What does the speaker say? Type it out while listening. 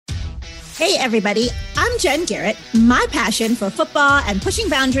Hey everybody, I'm Jen Garrett. My passion for football and pushing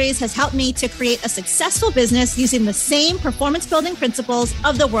boundaries has helped me to create a successful business using the same performance building principles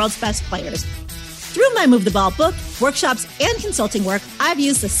of the world's best players. Through my Move the Ball book, workshops, and consulting work, I've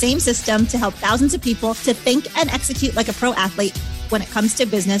used the same system to help thousands of people to think and execute like a pro athlete when it comes to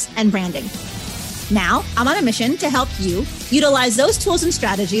business and branding. Now, I'm on a mission to help you utilize those tools and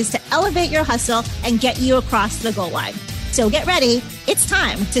strategies to elevate your hustle and get you across the goal line. So get ready. It's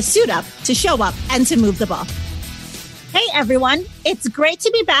time to suit up, to show up, and to move the ball. Hey, everyone. It's great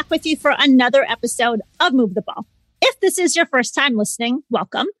to be back with you for another episode of Move the Ball. If this is your first time listening,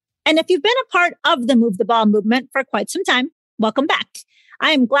 welcome. And if you've been a part of the Move the Ball movement for quite some time, welcome back.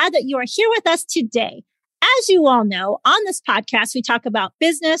 I am glad that you are here with us today. As you all know, on this podcast, we talk about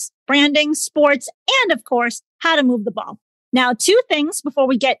business, branding, sports, and of course, how to move the ball. Now, two things before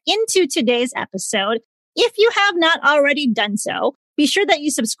we get into today's episode. If you have not already done so, be sure that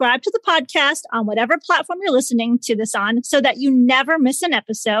you subscribe to the podcast on whatever platform you're listening to this on so that you never miss an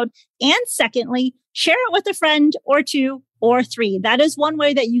episode. And secondly, share it with a friend or two or three. That is one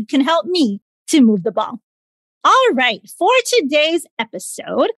way that you can help me to move the ball. All right. For today's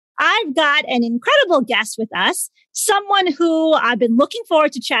episode, I've got an incredible guest with us, someone who I've been looking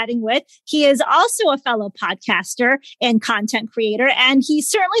forward to chatting with. He is also a fellow podcaster and content creator, and he's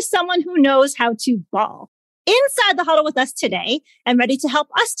certainly someone who knows how to ball. Inside the huddle with us today and ready to help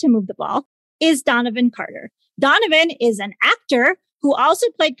us to move the ball is Donovan Carter. Donovan is an actor who also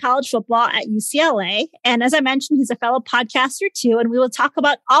played college football at UCLA. And as I mentioned, he's a fellow podcaster too. And we will talk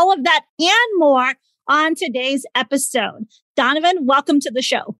about all of that and more on today's episode. Donovan, welcome to the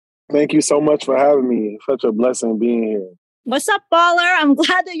show. Thank you so much for having me. Such a blessing being here. What's up, baller? I'm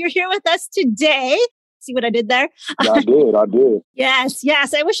glad that you're here with us today. See what I did there? I did. Yes.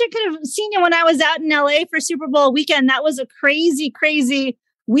 I wish I could have seen you when I was out in LA for Super Bowl weekend. That was a crazy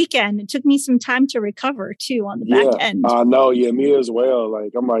weekend. It took me some time to recover too on the back end. I know. Yeah, me as well.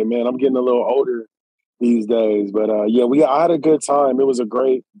 I'm like, man, I'm getting a little older these days. But I had a good time. It was a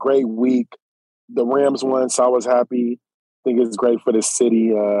great week. The Rams won, so I was happy. I think it's great for the city.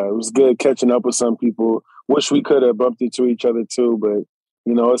 It was good catching up with some people. Wish we could have bumped into each other too, but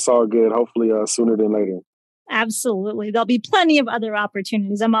it's all good. Hopefully sooner than later. Absolutely. There'll be plenty of other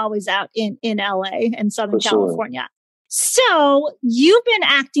opportunities. I'm always out in LA and Southern California. So you've been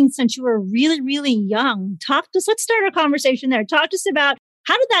acting since you were really, really young. Let's start our conversation there. Talk to us about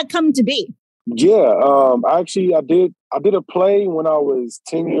how did that come to be? Yeah. Actually, I did a play when I was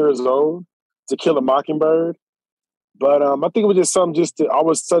 10 years old, To Kill a Mockingbird. But I think it was just something I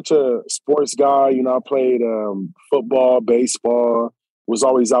was such a sports guy. I played football, baseball, was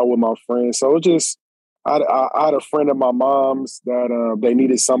always out with my friends. So it just, I had a friend of my mom's that they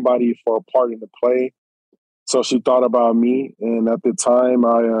needed somebody for a part in the play. So she thought about me. And at the time,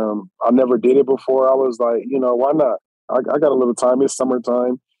 I never did it before. I was like, why not? I got a little time. It's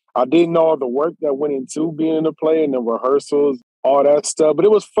summertime. I didn't know all the work that went into being in the play and the rehearsals, all that stuff. But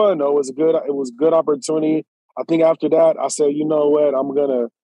it was fun, though. It was a good opportunity. I think after that, I said, you know what, I'm going to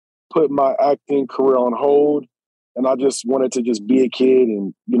put my acting career on hold. And I just wanted to just be a kid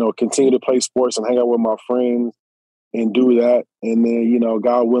and, continue to play sports and hang out with my friends and do that. And then,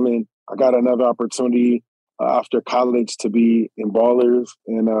 God willing, I got another opportunity after college to be in Ballers.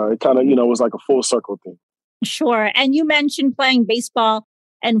 And it kind of, was like a full circle thing. Sure. And you mentioned playing baseball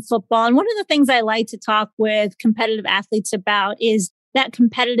and football. And one of the things I like to talk with competitive athletes about is that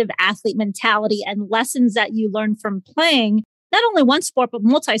competitive athlete mentality and lessons that you learn from playing not only one sport, but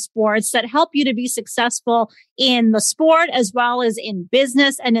multi-sports that help you to be successful in the sport as well as in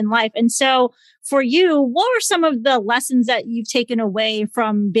business and in life. And so for you, what were some of the lessons that you've taken away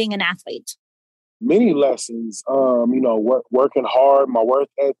from being an athlete? Many lessons, working hard, my work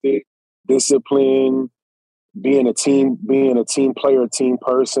ethic, discipline, being a team player, team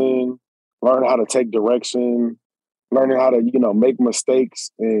person, learning how to take direction, learning how to, make mistakes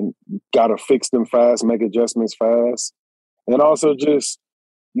and got to fix them fast, make adjustments fast. And also just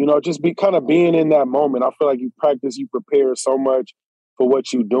be kind of being in that moment. I feel like you prepare so much for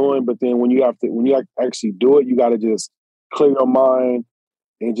what you're doing, but then when you actually do it, you got to just clear your mind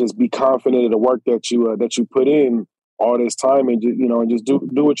and just be confident of the work that you put in all this time and just do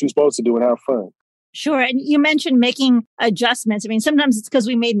what you're supposed to do and have fun. Sure. And you mentioned making adjustments. I mean, sometimes it's because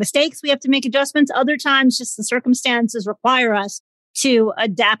we made mistakes. We have to make adjustments. Other times, just the circumstances require us to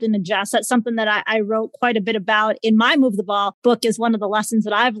adapt and adjust. That's something that I wrote quite a bit about in my Move the Ball book is one of the lessons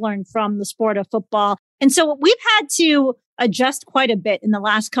that I've learned from the sport of football. And so we've had to adjust quite a bit in the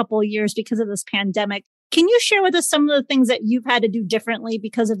last couple of years because of this pandemic. Can you share with us some of the things that you've had to do differently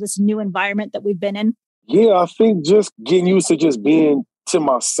because of this new environment that we've been in? Yeah, I think just getting used to just being to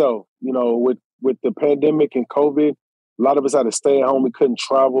myself. You know, with the pandemic and COVID, a lot of us had to stay at home. We couldn't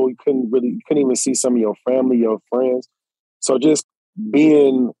travel. You couldn't even see some of your family, your friends. So just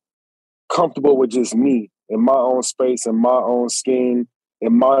being comfortable with just me in my own space, in my own skin,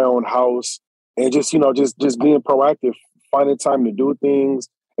 in my own house, and just, just being proactive, finding time to do things,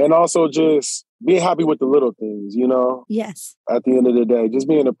 and also just being happy with the little things, Yes. At the end of the day, just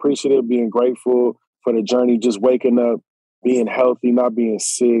being appreciative, being grateful for the journey, just waking up, being healthy, not being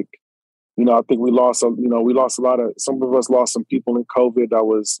sick. I think we lost a some of us lost some people in COVID that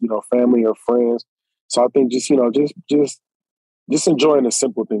was, family or friends. So I think just enjoying the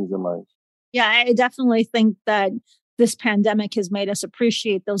simple things in life. Yeah, I definitely think that this pandemic has made us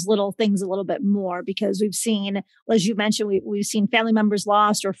appreciate those little things a little bit more, because we've seen, as you mentioned, we've seen family members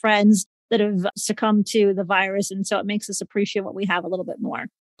lost or friends that have succumbed to the virus. And so it makes us appreciate what we have a little bit more.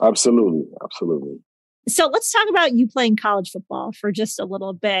 Absolutely. Absolutely. So let's talk about you playing college football for just a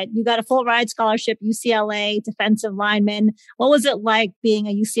little bit. You got a full ride scholarship, UCLA, defensive lineman. What was it like being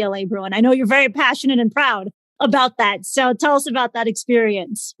a UCLA Bruin? I know you're very passionate and proud about that. So tell us about that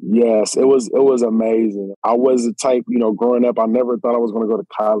experience. Yes, it was amazing. I was the type, growing up, I never thought I was going to go to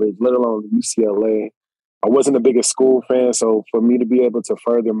college, let alone UCLA. I wasn't the biggest school fan. So for me to be able to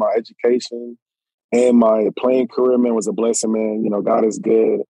further my education and my playing career, man, was a blessing, man. God is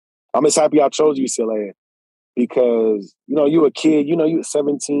good. I'm just happy I chose UCLA because, you a kid, you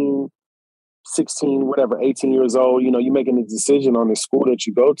 17, 16, whatever, 18 years old, you're making a decision on the school that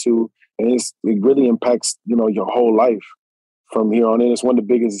you go to, and it really impacts, your whole life from here on in. It's one of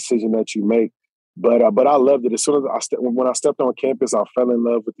the biggest decisions that you make. But I loved it. As soon as when I stepped on campus, I fell in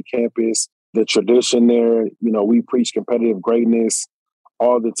love with the campus, the tradition there. We preach competitive greatness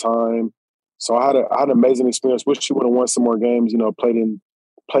all the time. So I had an amazing experience. Wish you would have won some more games, played in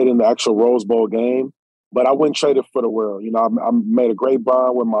the actual Rose Bowl game. But I wouldn't trade it for the world. I made a great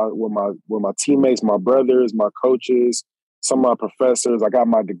bond with my teammates, my brothers, my coaches, some of my professors. I got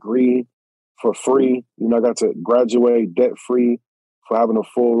my degree for free. I got to graduate debt free for having a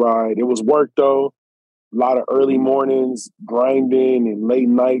full ride. It was work though, a lot of early mornings, grinding and late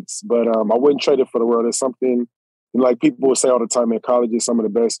nights. But I wouldn't trade it for the world. It's something like people would say all the time, man, college is some of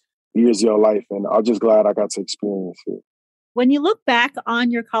the best years of your life, and I'm just glad I got to experience it. When you look back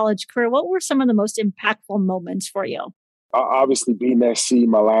on your college career, what were some of the most impactful moments for you? Obviously beating SC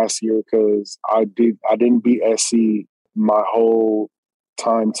my last year, because I didn't beat SC my whole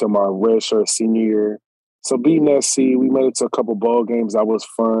time to my redshirt senior year. So beating SC, we made it to a couple bowl games. That was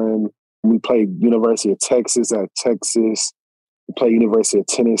fun. We played University of Texas at Texas. We played University of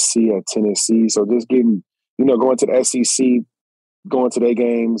Tennessee at Tennessee. So just getting, going to the SEC, going to their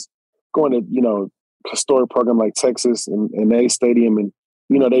games, going to, historic program like Texas and their stadium, and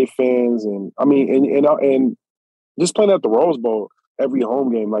they fans, and I mean and just playing at the Rose Bowl every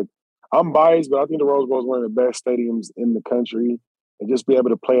home game. Like, I'm biased, but I think the Rose Bowl is one of the best stadiums in the country, and just be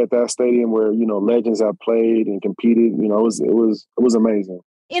able to play at that stadium where legends have played and competed, it was amazing.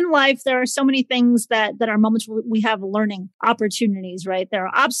 In life, there are so many things that are moments where we have learning opportunities, right? There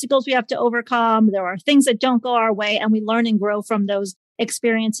are obstacles we have to overcome. There are things that don't go our way, and we learn and grow from those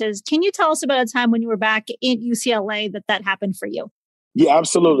experiences. Can you tell us about a time when you were back in UCLA that happened for you? Yeah,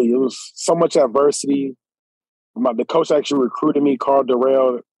 absolutely. It was so much adversity. The coach actually recruited me, Carl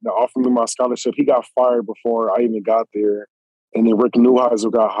Durrell, that offered me my scholarship. He got fired before I even got there. And then Rick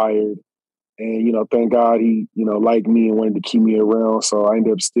Neuheisel got hired. And, thank God he, liked me and wanted to keep me around. So I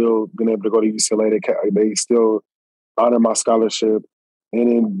ended up still being able to go to UCLA. They still honor my scholarship.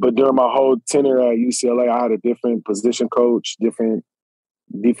 But during my whole tenure at UCLA, I had a different position coach, different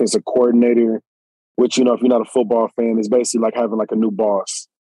defensive coordinator, which, if you're not a football fan, is basically like having like a new boss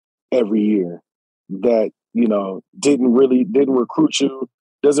every year that, didn't recruit you,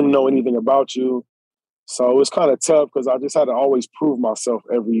 doesn't know anything about you. So it was kind of tough because I just had to always prove myself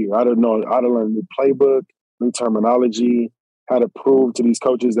every year. I had to learn a new playbook, new terminology, had to prove to these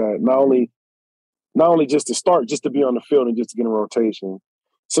coaches that not only just to start, just to be on the field and just to get in rotation.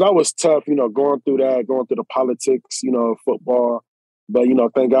 So that was tough, going through the politics, of football. But,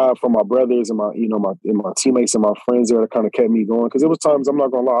 thank God for my brothers and my teammates and my friends there that kind of kept me going. Because there was times, I'm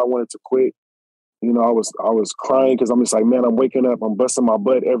not going to lie, I wanted to quit. I was crying because I'm just like, man, I'm waking up, I'm busting my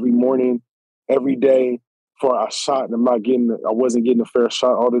butt every morning, every day for a shot. And I wasn't getting a fair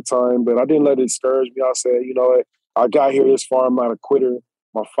shot all the time. But I didn't let it discourage me. I said, you know what, I got here this far, I'm not a quitter.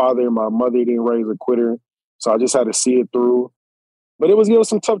 My father and my mother didn't raise a quitter. So I just had to see it through. But it was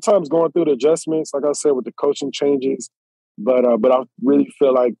some tough times going through the adjustments, like I said, with the coaching changes. But I really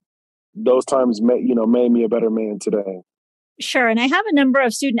feel like those times made me a better man today. Sure. And I have a number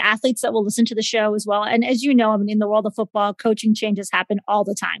of student athletes that will listen to the show as well. And as you know, I mean, in the world of football, coaching changes happen all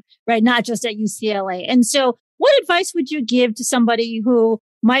the time, right? Not just at UCLA. And so what advice would you give to somebody who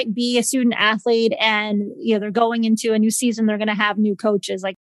might be a student athlete and, you know, they're going into a new season, they're going to have new coaches?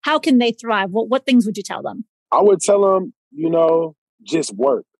 Like, how can they thrive? What things would you tell them? I would tell them, just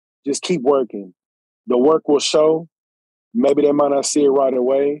work. Just keep working. The work will show. Maybe they might not see it right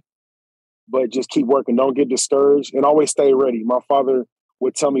away, but just keep working. Don't get discouraged and always stay ready. My father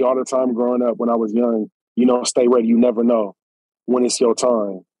would tell me all the time growing up when I was young, stay ready. You never know when it's your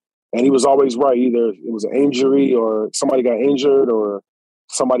time. And he was always right. Either it was an injury or somebody got injured or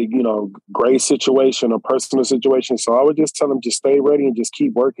somebody, grave situation or personal situation. So I would just tell them, just stay ready and just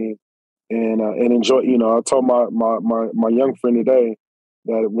keep working and enjoy. I told my young friend today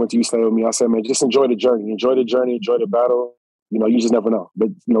that went to UCLA with me, I said, man, just enjoy the journey, enjoy the battle. You just never know, but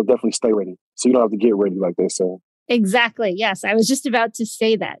definitely stay ready. So you don't have to get ready, like they say. Exactly. Yes. I was just about to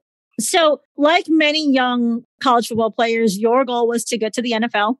say that. So like many young college football players, your goal was to get to the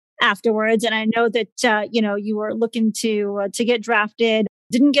NFL afterwards. And I know that, you were looking to get drafted,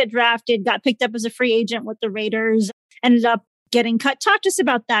 didn't get drafted, got picked up as a free agent with the Raiders, ended up getting cut. Talk to us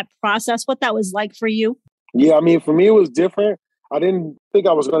about that process, what that was like for you. Yeah. I mean, for me, it was different. I didn't think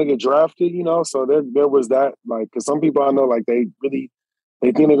I was going to get drafted, so there was that, because some people I know, they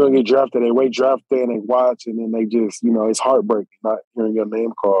think they're going to get drafted, they wait draft day and they watch, and then they just, it's heartbreaking not hearing your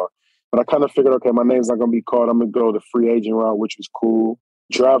name called. But I kind of figured, okay, my name's not going to be called. I'm going to go the free agent route, which was cool.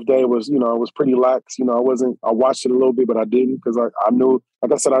 Draft day was, was pretty lax. I watched it a little bit, but I didn't because I knew,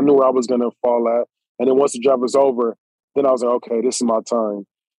 like I said, I knew where I was going to fall at. And then once the draft was over, then I was like, okay, this is my time.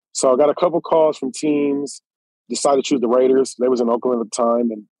 So I got a couple calls from teams. Decided to choose the Raiders. They was in Oakland at the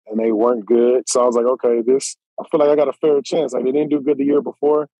time, and they weren't good. So I was like, okay, I feel like I got a fair chance. Like, they didn't do good the year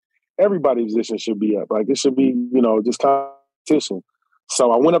before. Everybody's position should be up. Like, it should be, just competition.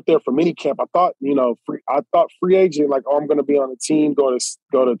 So I went up there for mini camp. I thought, free agent, like, I'm going to be on the team, go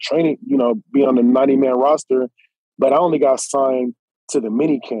to training, be on the 90-man roster. But I only got signed to the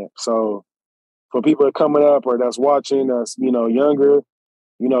mini camp. So for people that are coming up or that's watching, that's, younger,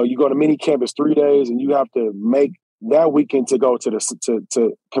 you go to mini camp, it's 3 days, and you have to make that weekend to go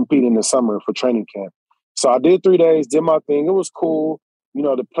to compete in the summer for training camp. So I did 3 days, did my thing. It was cool.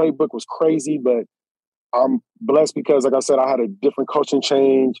 The playbook was crazy, but I'm blessed because, like I said, I had a different coaching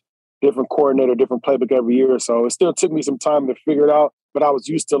change, different coordinator, different playbook every year. So it still took me some time to figure it out, but I was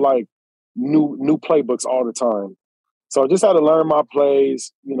used to new playbooks all the time. So I just had to learn my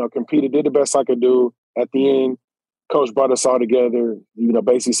plays, competed, did the best I could do. At the end, coach brought us all together,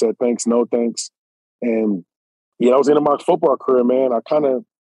 basically said thanks, no thanks. And, I was into my football career, man. I kind of,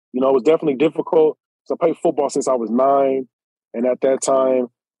 it was definitely difficult. So I played football since I was 9. And at that time,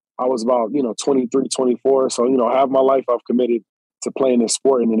 I was about, 23, 24. So, half my life I've committed to playing this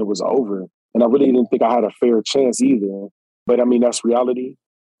sport, and then it was over. And I really didn't think I had a fair chance either. But, I mean, that's reality.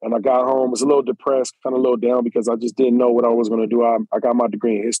 And I got home, was a little depressed, kind of a little down because I just didn't know what I was going to do. I got my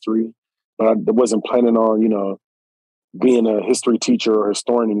degree in history, but I wasn't planning on, being a history teacher or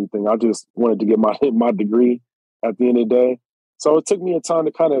historian or anything. I just wanted to get my degree at the end of the day. So it took me a time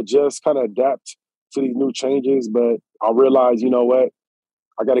to kind of adjust, kind of adapt to these new changes. But I realized, what?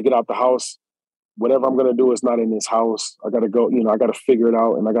 I got to get out the house. Whatever I'm going to do is not in this house. I got to go, I got to figure it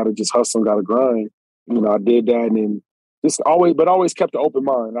out, and I got to just hustle, got to grind. I did that, and then always kept an open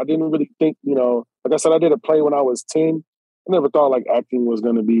mind. I didn't really think, like I said, I did a play when I was 10. I never thought acting was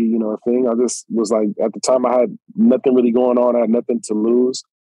going to be, a thing. I just was at the time I had nothing really going on. I had nothing to lose.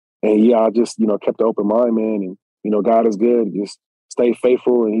 And I just, kept an open mind, man. And, God is good. Just stay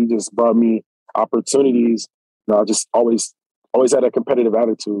faithful. And he just brought me opportunities. I just always had a competitive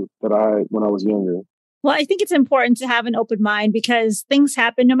attitude that I had when I was younger. Well, I think it's important to have an open mind because things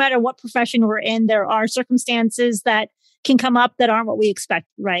happen no matter what profession we're in. There are circumstances that can come up that aren't what we expect,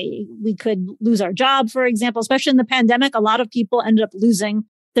 right? We could lose our job, for example, especially in the pandemic. A lot of people ended up losing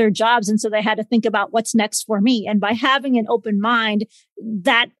their jobs. And so they had to think about what's next for me. And by having an open mind,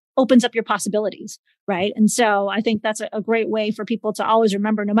 that opens up your possibilities, right? And so I think that's a great way for people to always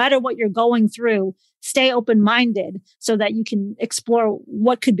remember, no matter what you're going through, stay open-minded so that you can explore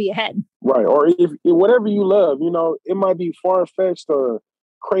what could be ahead. Right. Or if whatever you love, it might be far-fetched or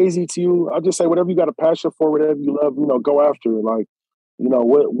crazy to you. I'll just say whatever you got a passion for, whatever you love, go after it.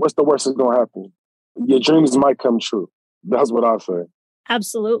 What's the worst that's going to happen? Your dreams might come true. That's what I say.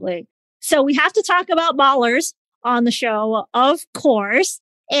 Absolutely. So we have to talk about Ballers on the show, of course.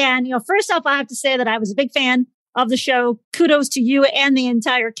 And, first off, I have to say that I was a big fan of the show. Kudos to you and the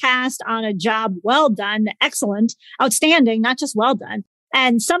entire cast on a job well done, excellent, outstanding, not just well done.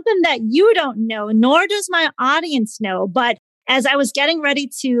 And something that you don't know, nor does my audience know, but as I was getting ready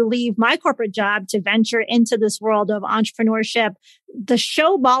to leave my corporate job to venture into this world of entrepreneurship, the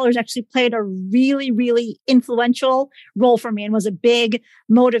show Ballers actually played a really, really influential role for me and was a big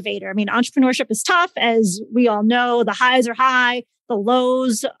motivator. I mean, entrepreneurship is tough, as we all know. The highs are high, the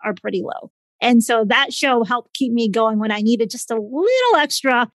lows are pretty low. And so that show helped keep me going when I needed just a little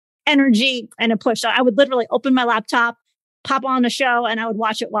extra energy and a push. So I would literally open my laptop, pop on a show, and I would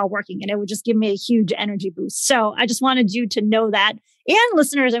watch it while working, and it would just give me a huge energy boost. So I just wanted you to know that. And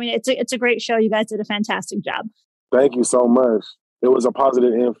listeners, I mean, it's a great show. You guys did a fantastic job. Thank you so much. It was a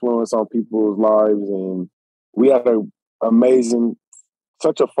positive influence on people's lives, and we had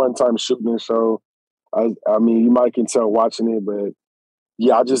such a fun time shooting the show. I mean, you might can tell watching it, but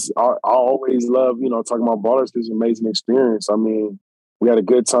yeah, I always love, talking about Ballers. This amazing experience. I mean, we had a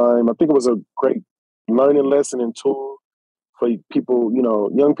good time. I think it was a great learning lesson and tool for people,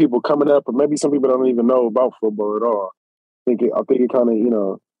 young people coming up, or maybe some people don't even know about football at all. I think it kind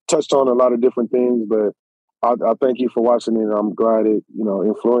of, touched on a lot of different things, but I thank you for watching it. I'm glad it,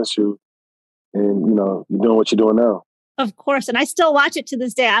 influenced you, and, you're doing what you're doing now. Of course. And I still watch it to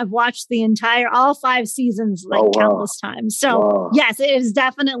this day. I've watched all 5 seasons, countless times. So yes, it is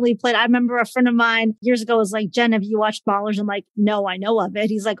definitely played. I remember a friend of mine years ago was like, Jen, have you watched Ballers? I'm like, no, I know of it.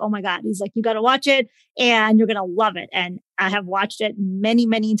 He's like, oh my God. He's like, you got to watch it and you're going to love it. And I have watched it many,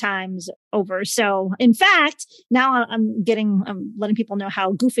 many times over. So in fact, now I'm letting people know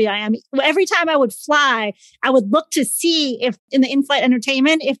how goofy I am. Every time I would fly, I would look to see if in the in-flight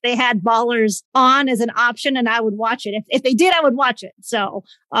entertainment, if they had Ballers on as an option, and I would watch it. If they did, I would watch it. So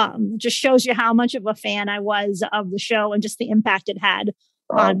just shows you how much of a fan I was of the show and just the impact it had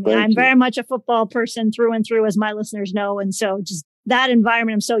on me. I'm very much a football person through and through, as my listeners know. And so just that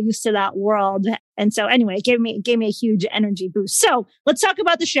environment, I'm so used to that world. And so anyway, it gave me a huge energy boost. So let's talk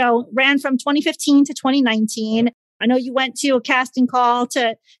about the show. Ran from 2015 to 2019. I know you went to a casting call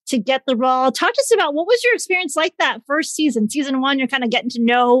to get the role. Talk to us about what was your experience like that first season? Season 1, you're kind of getting to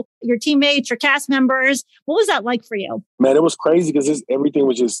know your teammates, your cast members. What was that like for you? Man, it was crazy because everything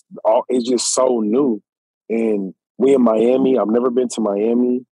was just so new. And we in Miami. I've never been to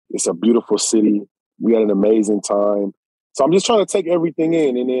Miami. It's a beautiful city. We had an amazing time. So I'm just trying to take everything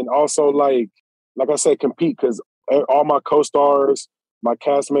in, and then also like I said, compete, because all my co-stars, my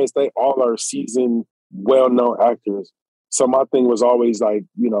castmates, they all are seasoned, well-known actors. So my thing was always like,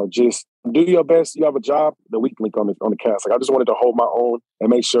 just do your best. You have a job. The weak link on the cast. Like I just wanted to hold my own and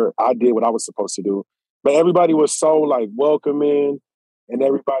make sure I did what I was supposed to do. But everybody was so like welcoming, and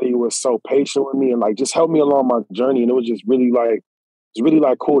everybody was so patient with me and like just helped me along my journey. And it was just really like. It's really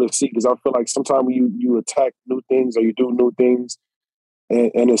like cool to see, because I feel like sometimes you attack new things or you do new things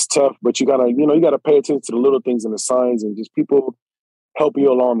and it's tough, but you gotta pay attention to the little things and the signs, and just people help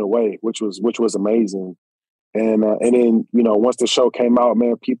you along the way, which was amazing. And then, once the show came out,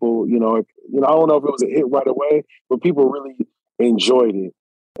 man, people, I don't know if it was a hit right away, but people really enjoyed it.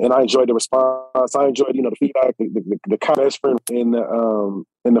 And I enjoyed the response. I enjoyed, the feedback, the best friend in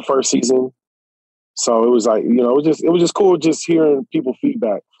the first season. So it was like, it was just cool just hearing people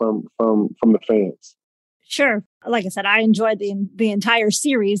feedback from the fans. Sure. Like I said, I enjoyed the entire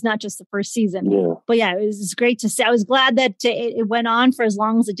series, not just the first season. Yeah. But yeah, it was great to see. I was glad that it went on for as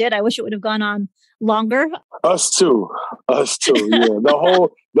long as it did. I wish it would have gone on longer. Us too. Yeah. The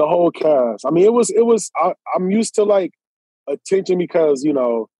whole cast. I mean, it was. I'm used to like attention because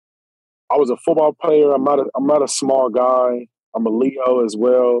I was a football player. I'm not a small guy. I'm a Leo as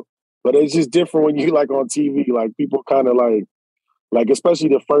well. But it's just different when you like on TV. Like people kind of like especially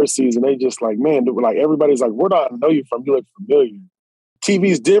the first season, they just like, man, like everybody's like, where do I know you from? You look familiar.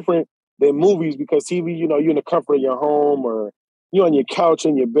 TV's different than movies because TV, you're in the comfort of your home or you're on your couch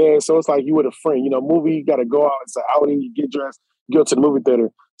in your bed. So it's like you with a friend. Movie, you got to go out. It's an outing. You get dressed, you go to the movie theater.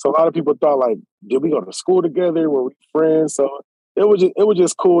 So a lot of people thought like, did we go to school together? Were we friends? So it was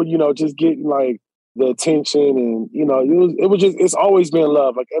just cool, just getting like the attention, and it's always been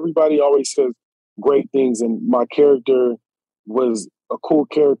love. Like everybody always says great things, and my character was a cool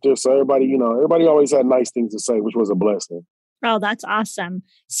character, so everybody always had nice things to say, which was a blessing. Oh, that's awesome.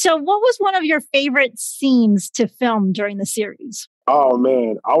 So what was one of your favorite scenes to film during the series? Oh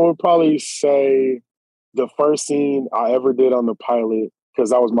man, I would probably say the first scene I ever did on the pilot, because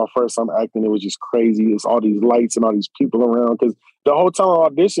that was my first time acting. It was just crazy. It's all these lights and all these people around, because the whole time I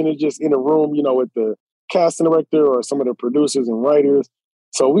audition is just in a room, with the casting director or some of the producers and writers.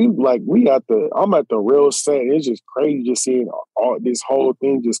 So I'm at the real set. It's just crazy just seeing all this whole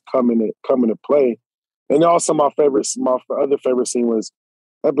thing just come into play. And also my other favorite scene was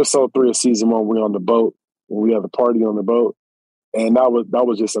episode 3 of season 1. We're on the boat and we had the party on the boat. And that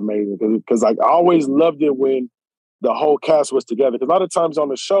was just amazing because like I always loved it when the whole cast was together. Because a lot of times on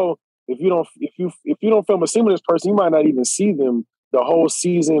the show, if you don't film a scene with this person, you might not even see them the whole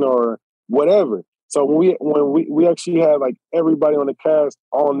season or whatever. So when we actually had like everybody on the cast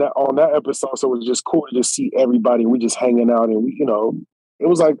on that episode, so it was just cool to just see everybody. We just hanging out, and we, it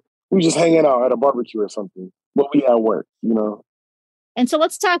was like we were just hanging out at a barbecue or something. But we at work, And so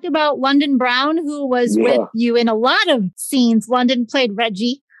let's talk about London Brown, who was with you in a lot of scenes. London played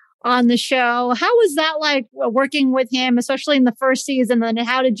Reggie on the show. How was that like working with him, especially in the first season? And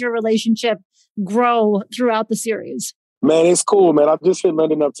how did your relationship grow throughout the series? Man, it's cool, man. I just hit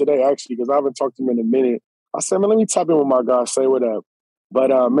London up today, actually, because I haven't talked to him in a minute. I said, man, let me tap in with my guy, say what up. But,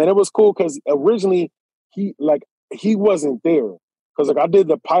 man, it was cool because originally he wasn't there. Because, I did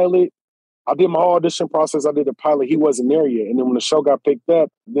the pilot. I did my audition process. I did the pilot. He wasn't there yet. And then when the show got picked up,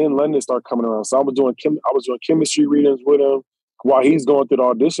 then London started coming around. So I was doing chemistry readings with him while he's going through the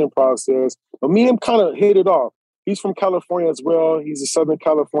audition process. But me and him kind of hit it off. He's from California as well. He's a Southern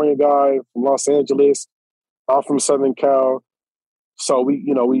California guy from Los Angeles. I'm from Southern Cal. So we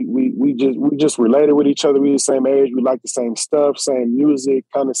just related with each other. We the same age. We like the same stuff, same music,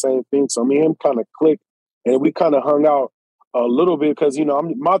 kind of same thing. So me and him kind of clicked, and we kind of hung out a little bit because,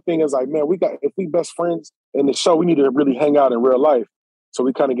 my thing is like, man, if we best friends in the show, we need to really hang out in real life. So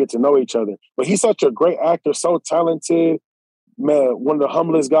we kind of get to know each other. But he's such a great actor, so talented, man, one of the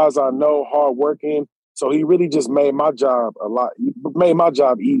humblest guys I know, hardworking. So he really just made my job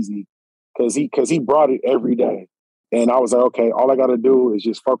easy because he brought it every day. And I was like, okay, all I got to do is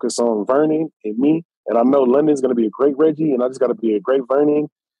just focus on Vernon and me. And I know London's going to be a great Reggie, and I just got to be a great Vernon.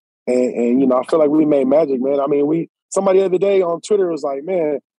 And I feel like we made magic, man. I mean, somebody the other day on Twitter was like,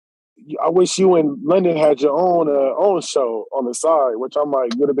 man, I wish you and London had your own show on the side, which I'm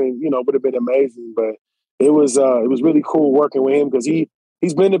like, would have been amazing. But it was really cool working with him because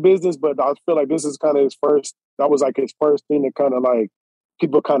he's been in business, but I feel like this is kind of his first thing to kind of like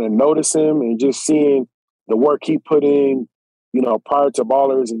people kind of notice him, and just seeing the work he put in, prior to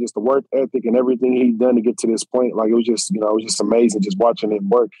Ballers, and just the work ethic and everything he's done to get to this point. Like it was just amazing just watching him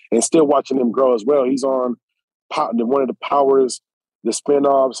work and still watching him grow as well. He's on one of the Powers, the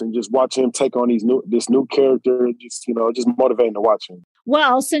spinoffs, and just watching him take on this new character, just motivating to watch him.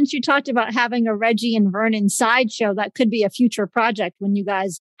 Well, since you talked about having a Reggie and Vernon sideshow, that could be a future project when you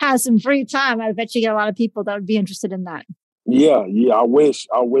guys have some free time. I bet you get a lot of people that would be interested in that. Yeah. I wish.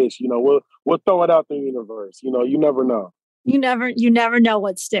 We'll throw it out the universe. You never know. You never know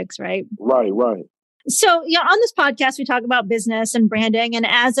what sticks, right? Right. So, on this podcast, we talk about business and branding. And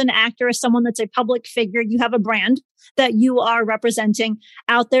as an actor, as someone that's a public figure, you have a brand that you are representing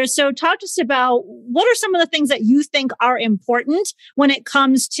out there. So talk to us about what are some of the things that you think are important when it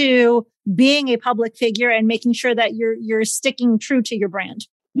comes to being a public figure and making sure that you're sticking true to your brand.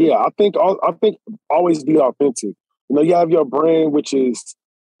 Yeah, I think always be authentic. You have your brand, which is,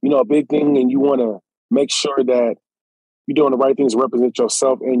 a big thing, and you want to make sure that you're doing the right things to represent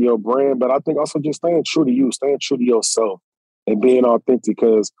yourself and your brand. But I think also just staying true to you, staying true to yourself and being authentic,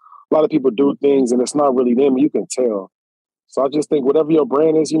 because a lot of people do things and it's not really them. You can tell. So I just think whatever your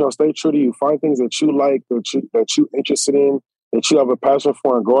brand is, stay true to you. Find things that you like, that you interested in, that you have a passion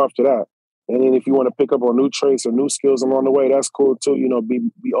for, and go after that. And then if you want to pick up on new traits or new skills along the way, that's cool too.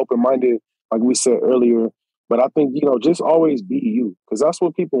 Be open-minded, like we said earlier. But I think, just always be you, because that's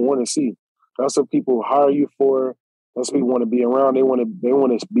what people want to see. That's what people hire you for. That's what we want to be around. They want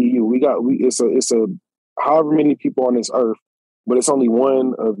to be you. It's a however many people on this earth, but it's only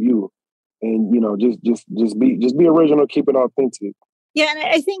one of you. And, just be original, keep it authentic. Yeah. And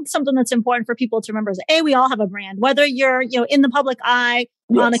I think something that's important for people to remember is, we all have a brand, whether you're, in the public eye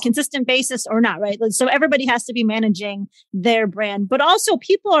on a consistent basis or not, right? So everybody has to be managing their brand, but also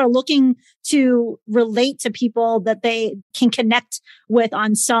people are looking to relate to people that they can connect with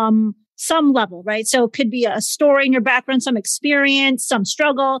on some level, right? So it could be a story in your background, some experience, some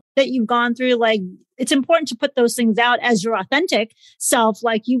struggle that you've gone through. Like, it's important to put those things out as your authentic self,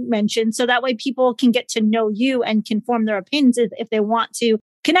 like you mentioned, so that way people can get to know you and can form their opinions if they want to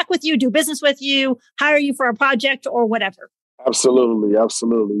connect with you, do business with you, hire you for a project or whatever. Absolutely.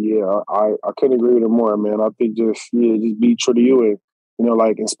 Yeah. I couldn't agree with it more, man. I think just be true to you. And,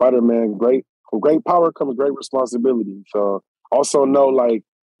 like in Spider-Man, with great power comes great responsibility. So also know, like,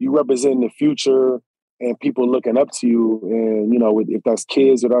 you represent the future and people looking up to you. And, if that's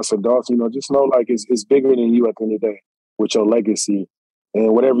kids or that's adults, just know, like, it's bigger than you at the end of the day with your legacy.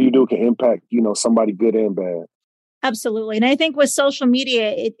 And whatever you do can impact, somebody good and bad. Absolutely. And I think with social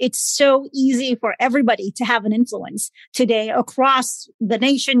media, it's so easy for everybody to have an influence today across the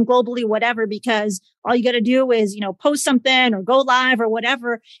nation, globally, whatever, because all you got to do is, post something or go live or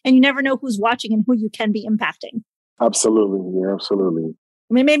whatever, and you never know who's watching and who you can be impacting. Absolutely. Yeah, absolutely.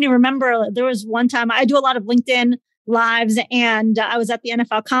 I mean, it made me remember there was one time I do a lot of LinkedIn lives, and I was at the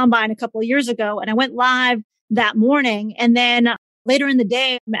NFL Combine a couple of years ago, and I went live that morning. And then later in the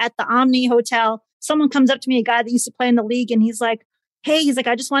day, I'm at the Omni Hotel. Someone comes up to me, a guy that used to play in the league, and he's like, "Hey," he's like,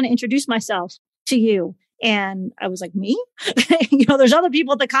 "I just want to introduce myself to you." And I was like, "Me?" There's other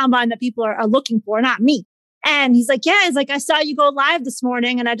people at the Combine that people are looking for, not me. And he's like, "Yeah," he's like, "I saw you go live this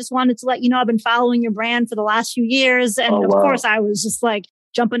morning, and I just wanted to let you know I've been following your brand for the last few years." And Oh, of wow. course, I was just like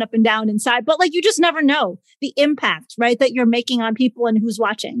jumping up and down inside. But like, you just never know the impact, right, that you're making on people and who's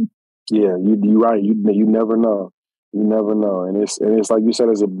watching. Yeah, you're right. You never know. You never know. And it's like you said,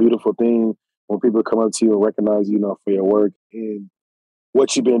 it's a beautiful thing when people come up to you and recognize you know for your work and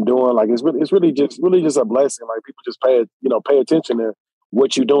what you've been doing. Like it's really just a blessing. Like people just pay attention to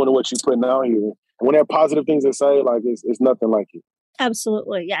what you're doing and what you're putting out here. And when they have positive things to say, like it's nothing like it.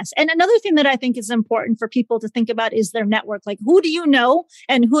 Absolutely. Yes. And another thing that I think is important for people to think about is their network. Like, who do you know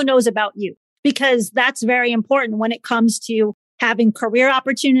and who knows about you? Because that's very important when it comes to having career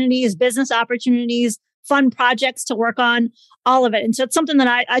opportunities, business opportunities, fun projects to work on, all of it. And so it's something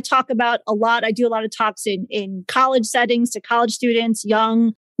that I talk about a lot. I do a lot of talks in college settings to college students,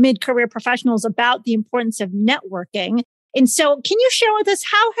 young, mid-career professionals about the importance of networking. And so can you share with us,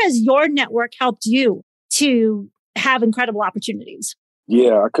 how has your network helped you to have incredible opportunities?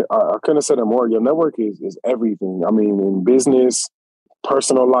 Yeah, I couldn't have said it more. Your network is everything. I mean, in business,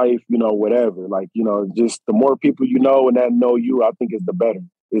 personal life, whatever. Like, just the more people you know and that know you, I think is the better.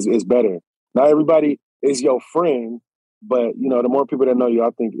 Is better. Not everybody is your friend, but the more people that know you,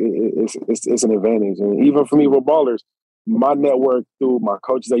 I think it's an advantage. And even for me with ballers, my network through my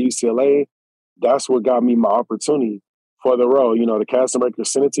coaches at UCLA, that's what got me my opportunity for the role. The cast and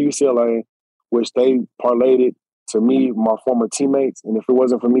breakers sent it to UCLA, which they parlayed it to me, my former teammates. And if it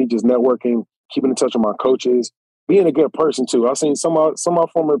wasn't for me just networking, keeping in touch with my coaches, being a good person too. I've seen some of my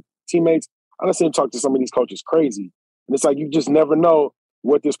former teammates, I done seen them talk to some of these coaches crazy. And it's like you just never know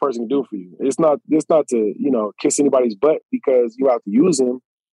what this person can do for you. It's not to, kiss anybody's butt because you have to use them.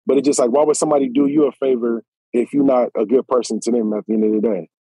 But it's just like, why would somebody do you a favor if you're not a good person to them at the end of the day?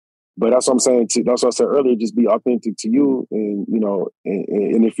 But that's what I'm saying. That's what I said earlier. Just be authentic to you, and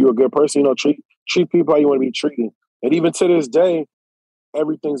and if you're a good person, treat people how you want to be treated. And even to this day,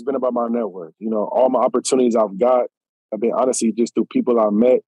 everything's been about my network. All my opportunities I've got have been honestly just through people I've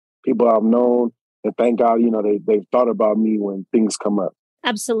met, people I've known, and thank God, they've thought about me when things come up.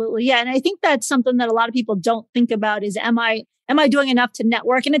 Absolutely. Yeah. And I think that's something that a lot of people don't think about is, am I doing enough to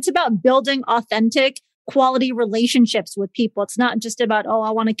network? And it's about building authentic, quality relationships with people. It's not just about, oh, I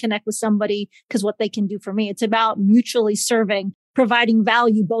want to connect with somebody because what they can do for me. It's about mutually serving, providing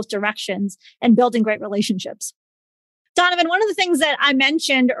value both directions, and building great relationships. Donovan, one of the things that I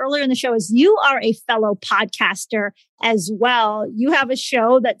mentioned earlier in the show is you are a fellow podcaster as well. You have a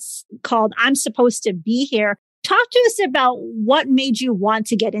show that's called I'm Supposed to Be Here. Talk to us about what made you want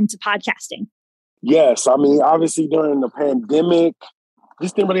to get into podcasting. Yes. I mean, obviously during the pandemic,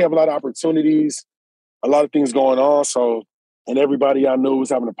 just didn't really have a lot of opportunities, a lot of things going on. So, and everybody I knew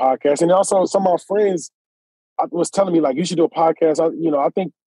was having a podcast. And also some of my friends was telling me like, you should do a podcast. I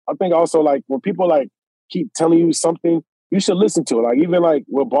think also like when people like keep telling you something, you should listen to it. Like even like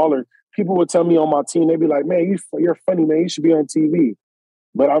with Baller, people would tell me on my team, they'd be like, man, you're funny, man. You should be on TV.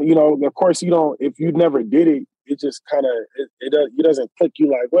 But of course, if you never did it, it just kind of it doesn't click you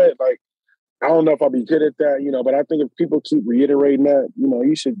like what like I don't know if I'll be good at that, but I think if people keep reiterating that,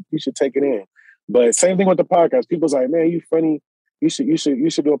 you should take it in. But same thing with the podcast. People's like, man, you funny. You should do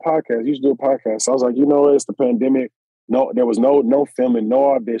a podcast. You should do a podcast. So I was like, it's the pandemic. No, there was no filming,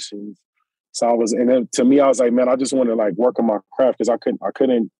 no auditions. So and then to me, I was like, man, I just want to like work on my craft because I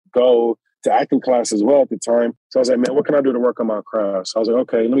couldn't go to acting class as well at the time. So I was like, man, what can I do to work on my craft? So I was like,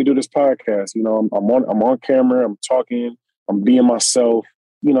 okay, let me do this podcast. I'm on camera, I'm talking, I'm being myself.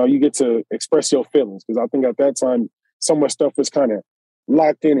 You get to express your feelings because I think at that time, so much stuff was kind of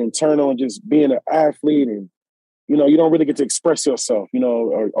locked in internal and just being an athlete and, you don't really get to express yourself,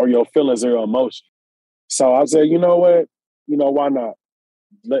 or your feelings or your emotions. So I said, you know what? Why not?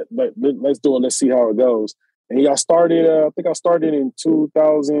 Let's do it. Let's see how it goes. And I started, I think I started in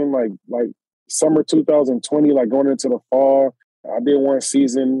 2000, like summer 2020, like going into the fall. I did one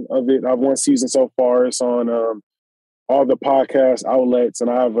season of it. I've one season so far. It's on all the podcast outlets, and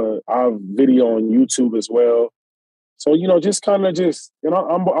I have video on YouTube as well. So,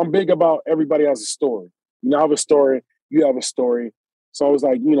 I'm big about everybody has a story. I have a story, you have a story. So I was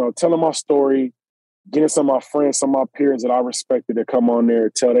like, telling my story, getting some of my friends, some of my peers that I respected to come on there,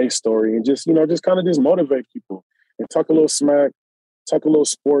 tell their story, and just kind of just motivate people and talk a little smack. talk a little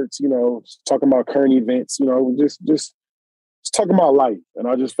sports, talking about current events, just talking about life. And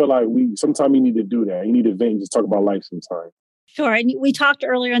I just feel like sometimes you need to do that. You need to vent and just talk about life sometimes. Sure. And we talked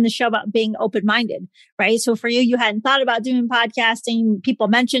earlier in the show about being open-minded, right? So for you hadn't thought about doing podcasting. People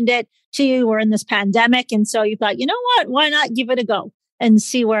mentioned it to you. We're in this pandemic. And so you thought, you know what? Why not give it a go and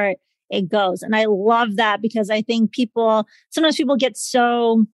see where it goes? And I love that because I think sometimes people get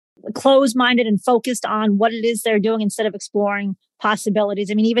so closed-minded and focused on what it is they're doing instead of exploring possibilities.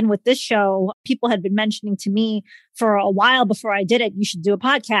 I mean, even with this show, people had been mentioning to me for a while before I did it, you should do a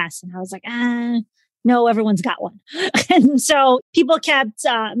podcast. And I was like, no, everyone's got one. And so people kept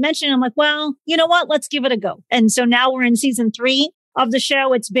mentioning, I'm like, well, you know what? Let's give it a go. And so now we're in season 3 of the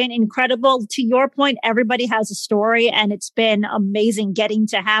show. It's been incredible. To your point, everybody has a story, and it's been amazing getting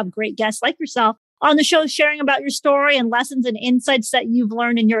to have great guests like yourself on the show, sharing about your story and lessons and insights that you've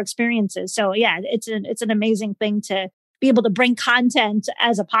learned in your experiences. So yeah, it's an amazing thing to be able to bring content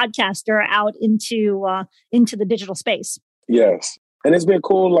as a podcaster out into the digital space. Yes. And it's been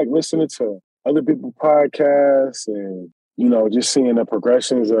cool, like listening to other people's podcasts and, just seeing the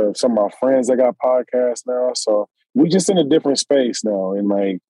progressions of some of my friends that got podcasts now. So we just in a different space now in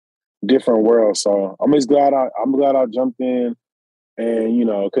like different worlds. So I'm just glad I jumped in,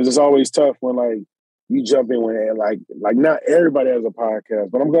 and, cause it's always tough when like you jump in when like not everybody has a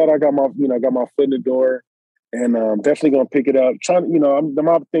podcast, but I'm glad I got my foot in the door, and definitely going to pick it up.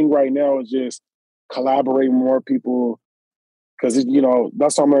 My thing right now is just collaborating with more people. Because,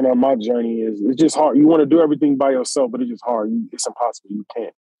 that's what I'm learning on my journey is it's just hard. You want to do everything by yourself, but it's just hard. It's impossible. You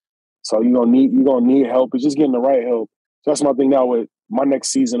can't. So you're gonna need help. It's just getting the right help. So that's my thing now with my next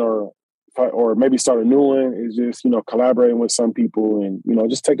season or maybe start a new one is just, collaborating with some people and,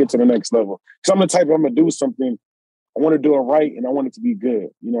 just take it to the next level. Because I'm the type, I'm going to do something, I want to do it right and I want it to be good.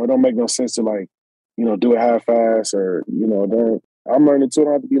 It don't make no sense to like, do it half-ass or, I'm learning too, it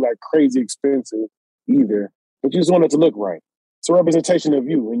don't have to be like crazy expensive either, but you just want it to look right. It's a representation of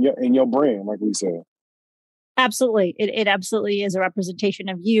you and your brand, like we said. Absolutely. It absolutely is a representation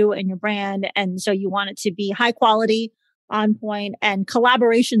of you and your brand. And so you want it to be high quality, on point, and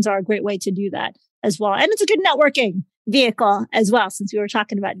collaborations are a great way to do that as well. And it's a good networking vehicle as well, since we were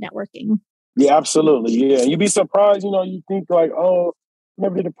talking about networking. Yeah, absolutely. Yeah. You'd be surprised, you think like, oh,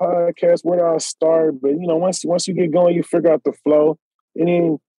 never did a podcast, where do I start? But, once you get going, you figure out the flow. And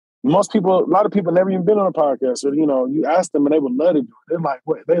then a lot of people never even been on a podcast. So, you ask them and they would love to do it. They're like,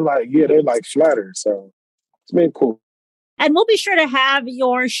 what? They're like flattered. So it's been cool. And we'll be sure to have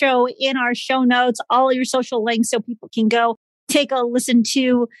your show in our show notes, all your social links, so people can go take a listen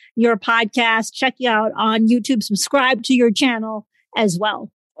to your podcast, check you out on YouTube, subscribe to your channel as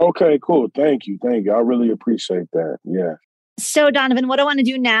well. Okay, cool. Thank you. I really appreciate that. Yeah. So Donovan, what I want to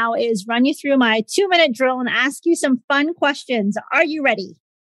do now is run you through my 2-minute drill and ask you some fun questions. Are you ready?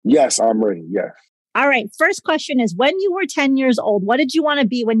 Yes, I'm ready. Yes. All right. First question is, when you were 10 years old, what did you want to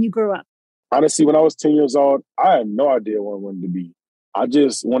be when you grew up? Honestly, when I was 10 years old, I had no idea what I wanted to be. I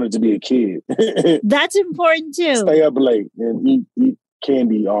just wanted to be a kid. That's important too. Stay up late and eat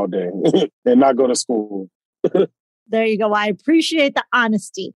candy all day and not go to school. There you go. I appreciate the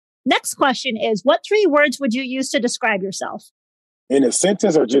honesty. Next question is, what 3 words would you use to describe yourself? In a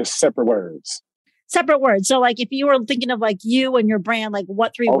sentence or just separate words? Separate words. So like if you were thinking of like you and your brand, like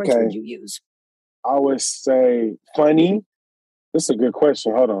what 3 words would you use? I would say funny. This is a good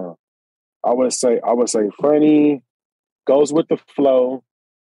question. Hold on. I would say funny, goes with the flow,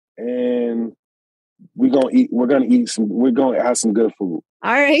 and we're gonna have some good food.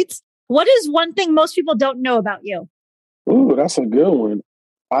 All right. What is one thing most people don't know about you? Ooh, that's a good one.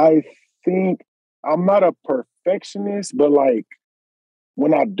 I think I'm not a perfectionist, but like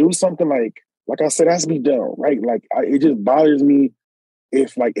when I do something like I said, it has to be done, right? Like it just bothers me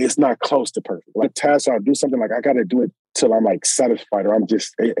if like it's not close to perfect. Like tasks, I do something like I got to do it till I'm like satisfied, or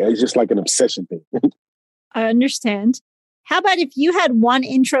it's just like an obsession thing. I understand. How about if you had one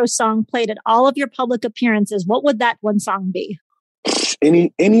intro song played at all of your public appearances, what would that one song be?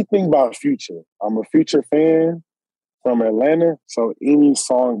 Anything by Future. I'm a Future fan from Atlanta, so any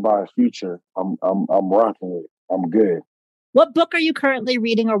song by Future, I'm rocking with. I'm good. What book are you currently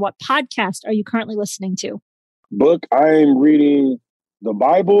reading, or what podcast are you currently listening to? Book, I'm reading the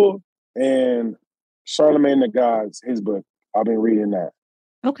Bible and Charlemagne the God's, his book. I've been reading that.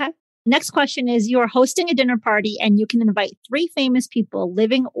 Okay. Next question is, you are hosting a dinner party and you can invite 3 famous people,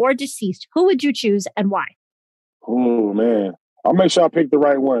 living or deceased. Who would you choose and why? Oh, man. I'll make sure I pick the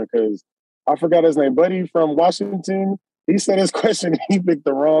right one because I forgot his name. Buddy from Washington, he said his question, he picked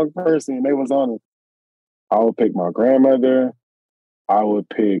the wrong person and they was on it. I would pick my grandmother. I would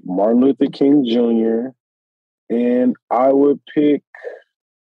pick Martin Luther King Jr. And I would pick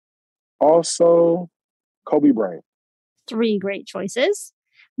also Kobe Bryant. 3 great choices.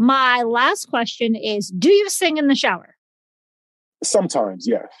 My last question is, do you sing in the shower? Sometimes,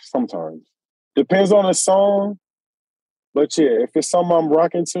 yes. Sometimes. Depends on the song. But yeah, if it's something I'm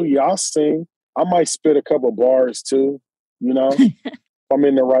rocking to, yeah, I'll sing. I might spit a couple bars too, you know, if I'm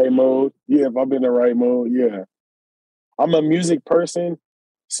in the right mood. Yeah, if I'm in the right mood, yeah. I'm a music person,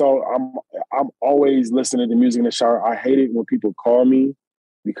 so I'm always listening to music in the shower. I hate it when people call me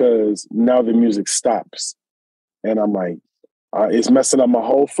because now the music stops. And I'm like, it's messing up my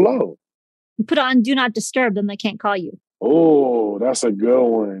whole flow. You put on Do Not Disturb, then they can't call you. Oh, that's a good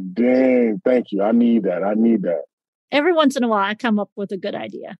one. Dang, thank you. I need that. Every once in a while, I come up with a good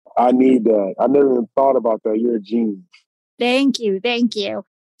idea. I need that. I never even thought about that. You're a genius. Thank you.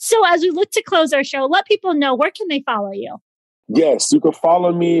 So as we look to close our show, let people know, where can they follow you? Yes, you can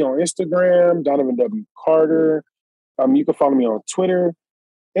follow me on Instagram, Donovan W. Carter. You can follow me on Twitter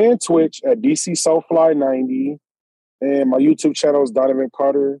and Twitch at DC Soulfly 90. And my YouTube channel is Donovan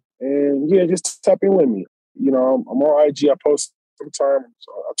Carter. And yeah, just tap in with me. You know, I'm on IG. I post sometimes.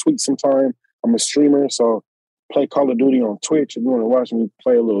 I tweet sometimes. I'm a streamer, so play Call of Duty on Twitch. If you want to watch me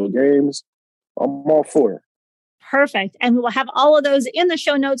play a little games, I'm all for it. Perfect. And we will have all of those in the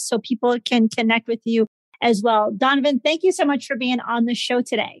show notes so people can connect with you as well. Donovan, thank you so much for being on the show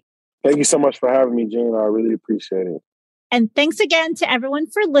today. Thank you so much for having me, Jane. I really appreciate it. And thanks again to everyone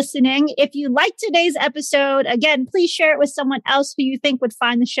for listening. If you liked today's episode, again, please share it with someone else who you think would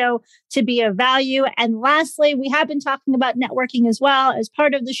find the show to be of value. And lastly, we have been talking about networking as well as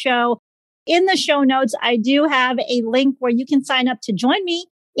part of the show. In the show notes, I do have a link where you can sign up to join me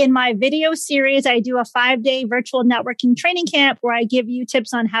in my video series. I do a 5-day virtual networking training camp where I give you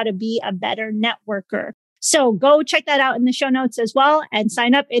tips on how to be a better networker. So go check that out in the show notes as well and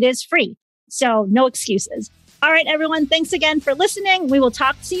sign up. It is free. So no excuses. All right, everyone. Thanks again for listening. We will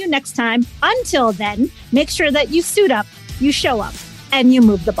talk to you next time. Until then, make sure that you suit up, you show up, and you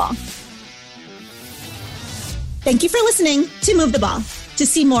move the ball. Thank you for listening to Move the Ball. To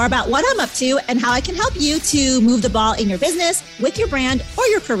see more about what I'm up to and how I can help you to move the ball in your business, with your brand, or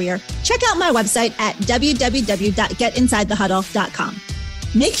your career, check out my website at www.getinsidethehuddle.com.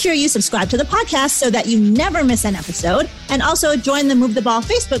 Make sure you subscribe to the podcast so that you never miss an episode, and also join the Move the Ball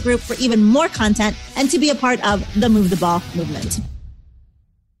Facebook group for even more content and to be a part of the Move the Ball movement.